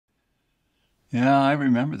Yeah, I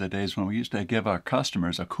remember the days when we used to give our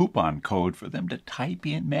customers a coupon code for them to type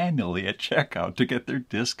in manually at checkout to get their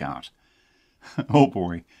discount. Oh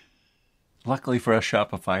boy. Luckily for us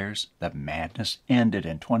Shopifyers, the madness ended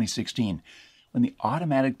in 2016 when the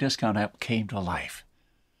automatic discount app came to life.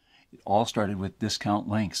 It all started with discount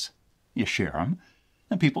links. You share them,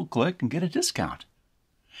 and people click and get a discount.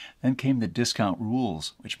 Then came the discount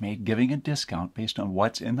rules, which made giving a discount based on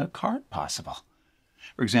what's in the cart possible.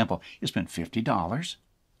 For example, you spend $50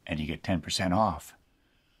 and you get 10% off.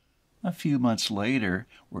 A few months later,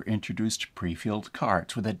 were introduced pre-filled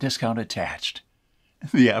carts with a discount attached.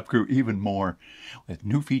 The app grew even more, with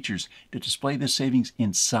new features to display the savings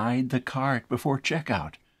inside the cart before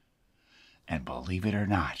checkout. And believe it or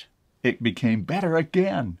not, it became better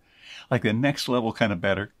again, like the next level kind of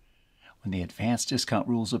better, when the advanced discount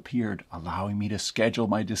rules appeared, allowing me to schedule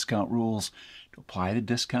my discount rules to apply the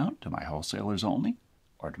discount to my wholesalers only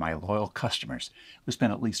or to my loyal customers who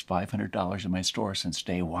spent at least $500 in my store since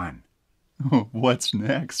day one. What's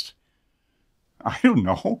next? I don't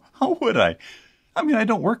know. How would I? I mean, I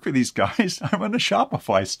don't work for these guys. I run a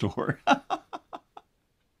Shopify store.